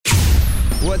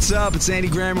What's up? It's Andy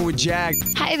Grammer with Jag.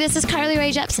 Hi, this is Carly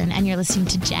Rae Jepsen, and you're listening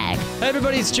to Jag. Hey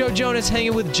everybody, it's Joe Jonas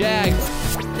hanging with Jag.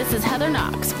 This is Heather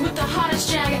Knox with the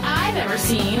hottest Jag I've ever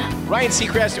seen. Ryan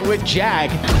Seacrest with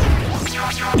Jag.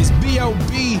 It's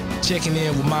B.O.B. checking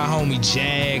in with my homie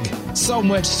Jag. So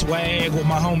much swag with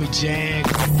my homie Jag.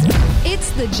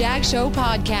 It's the Jag Show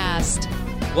Podcast.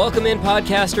 Welcome in,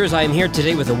 podcasters. I am here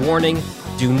today with a warning.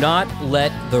 Do not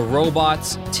let the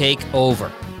robots take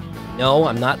over. No,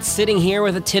 I'm not sitting here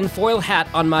with a tinfoil hat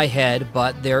on my head,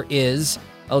 but there is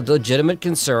a legitimate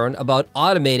concern about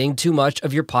automating too much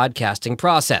of your podcasting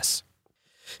process.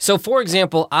 So, for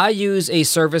example, I use a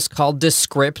service called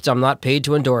Descript. I'm not paid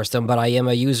to endorse them, but I am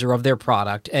a user of their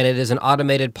product, and it is an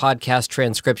automated podcast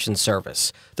transcription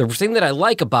service. The thing that I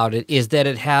like about it is that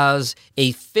it has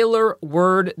a filler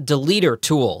word deleter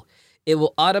tool. It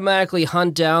will automatically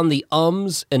hunt down the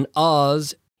ums and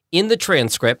ahs in the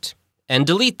transcript and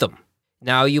delete them.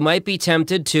 Now, you might be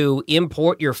tempted to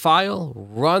import your file,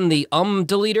 run the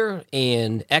deleter,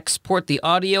 and export the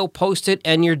audio, post it,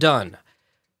 and you're done.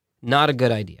 Not a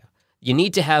good idea. You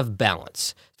need to have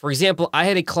balance. For example, I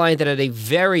had a client that had a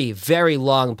very, very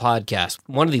long podcast,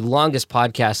 one of the longest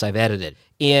podcasts I've edited,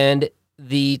 and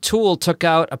the tool took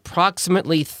out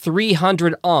approximately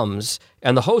 300 ums,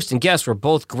 and the host and guest were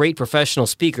both great professional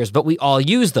speakers, but we all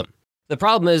use them. The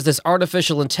problem is this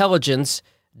artificial intelligence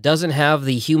doesn't have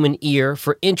the human ear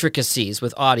for intricacies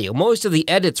with audio. Most of the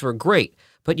edits were great,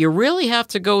 but you really have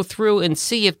to go through and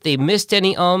see if they missed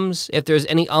any ums, if there's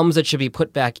any ums that should be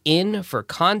put back in for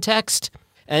context,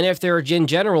 and if there are, in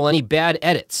general, any bad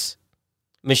edits.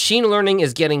 Machine learning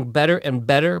is getting better and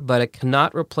better, but it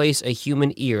cannot replace a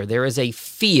human ear. There is a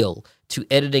feel to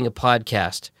editing a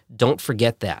podcast. Don't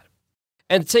forget that.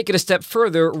 And to take it a step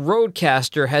further,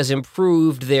 Rodecaster has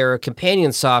improved their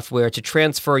companion software to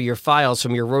transfer your files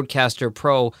from your Rodecaster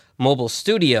Pro mobile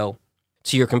studio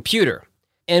to your computer.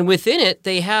 And within it,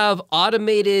 they have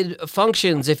automated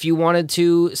functions if you wanted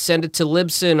to send it to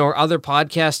Libsyn or other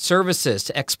podcast services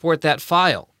to export that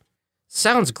file.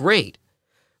 Sounds great.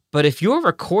 But if you're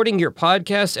recording your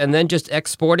podcast and then just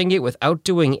exporting it without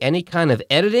doing any kind of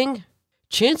editing,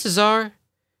 chances are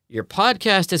your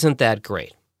podcast isn't that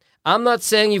great. I'm not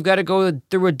saying you've got to go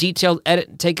through a detailed edit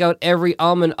and take out every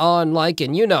and and like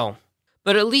and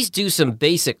but at least do some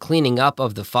basic cleaning up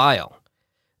of the file.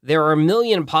 There are 1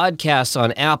 million podcasts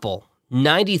on Apple.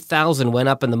 90,000 went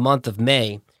up in the month of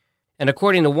May. And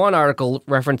according to one article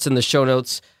referenced in the show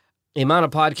notes, the amount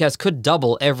of podcasts could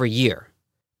double every year.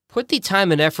 Put the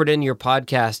time and effort in your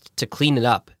podcast to clean it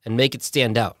up and make it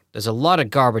stand out. There's a lot of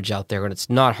garbage out there, and it's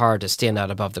not hard to stand out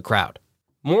above the crowd.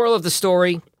 Moral of the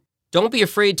story, don't be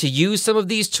afraid to use some of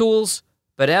these tools,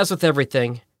 but as with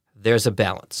everything, there's a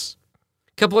balance.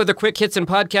 A couple other quick hits in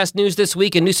podcast news this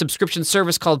week. A new subscription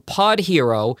service called Pod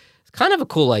Hero. It's kind of a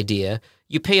cool idea.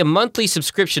 You pay a monthly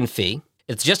subscription fee.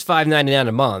 It's just $5.99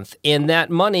 a month, and that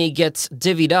money gets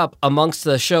divvied up amongst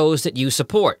the shows that you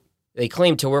support. They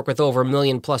claim to work with over 1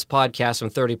 million plus podcasts from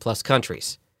 30 plus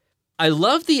countries. I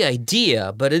love the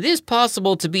idea, but it is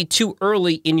possible to be too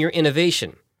early in your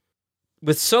innovation.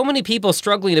 With so many people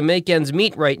struggling to make ends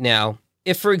meet right now,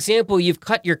 if, for example, you've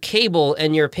cut your cable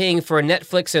and you're paying for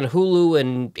Netflix and Hulu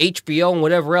and HBO and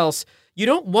whatever else, you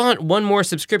don't want one more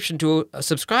subscription to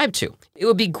subscribe to. It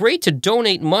would be great to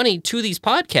donate money to these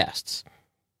podcasts.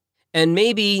 And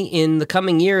maybe in the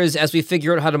coming years, as we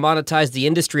figure out how to monetize the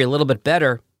industry a little bit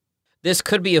better, this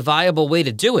could be a viable way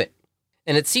to do it.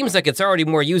 And it seems like it's already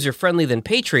more user-friendly than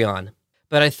Patreon.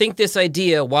 But I think this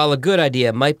idea, while a good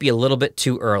idea, might be a little bit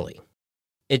too early.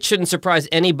 It shouldn't surprise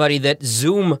anybody that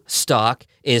Zoom stock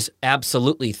is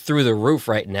absolutely through the roof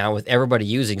right now, with everybody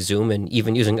using Zoom and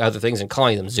even using other things and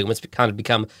calling them Zoom. It's kind of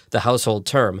become the household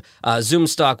term. Zoom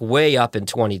stock way up in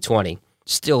 2020.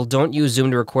 Still, don't use Zoom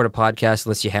to record a podcast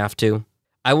unless you have to.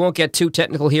 I won't get too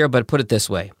technical here, but put it this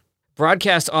way.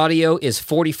 Broadcast audio is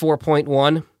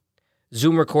 44.1.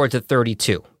 Zoom records at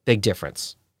 32. Big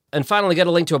difference. And finally, got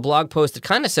a link to a blog post that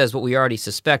kind of says what we already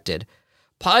suspected.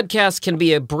 Podcasts can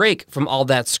be a break from all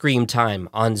that screen time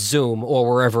on Zoom or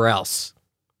wherever else.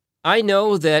 I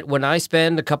know that when I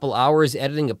spend a couple hours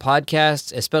editing a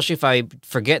podcast, especially if I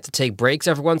forget to take breaks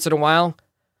every once in a while,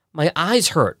 my eyes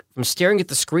hurt from staring at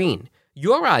the screen.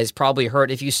 Your eyes probably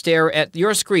hurt if you stare at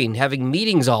your screen having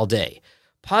meetings all day.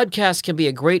 Podcasts can be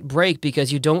a great break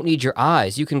because you don't need your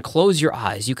eyes. You can close your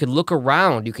eyes. You can look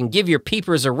around. You can give your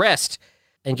peepers a rest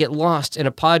and get lost in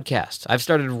a podcast. I've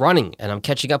started running, and I'm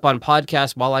catching up on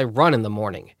podcasts while I run in the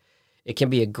morning. It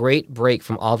can be a great break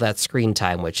from all that screen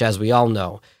time, which, as we all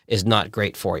know, is not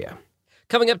great for you.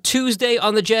 Coming up Tuesday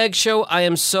on The Jag Show, I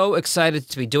am so excited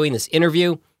to be doing this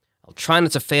interview. I'll try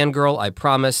not to fangirl, I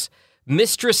promise.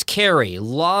 Mistress Carrie,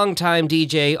 longtime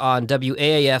DJ on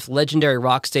WAAF, legendary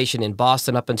rock station in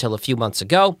Boston up until a few months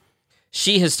ago.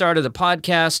 She has started a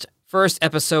podcast. First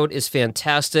episode is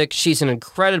fantastic. She's an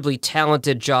incredibly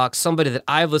talented jock, somebody that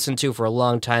I've listened to for a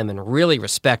long time and really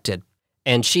respected.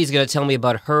 And she's going to tell me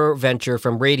about her venture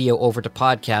from radio over to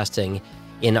podcasting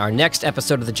in our next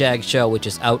episode of The Jag Show, which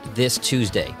is out this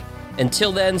Tuesday.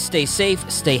 Until then, stay safe,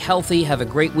 stay healthy, have a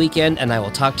great weekend, and I will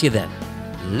talk to you then.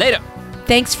 Later!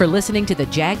 Thanks for listening to the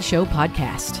Jag Show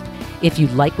podcast. If you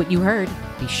like what you heard,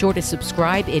 be sure to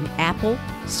subscribe in Apple,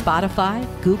 Spotify,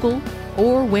 Google,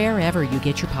 or wherever you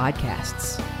get your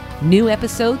podcasts. New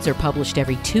episodes are published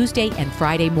every Tuesday and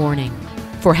Friday morning.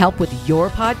 For help with your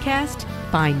podcast,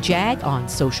 find Jag on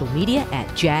social media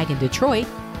at Jag in Detroit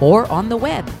or on the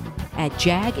web at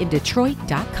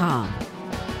jagindetroit.com.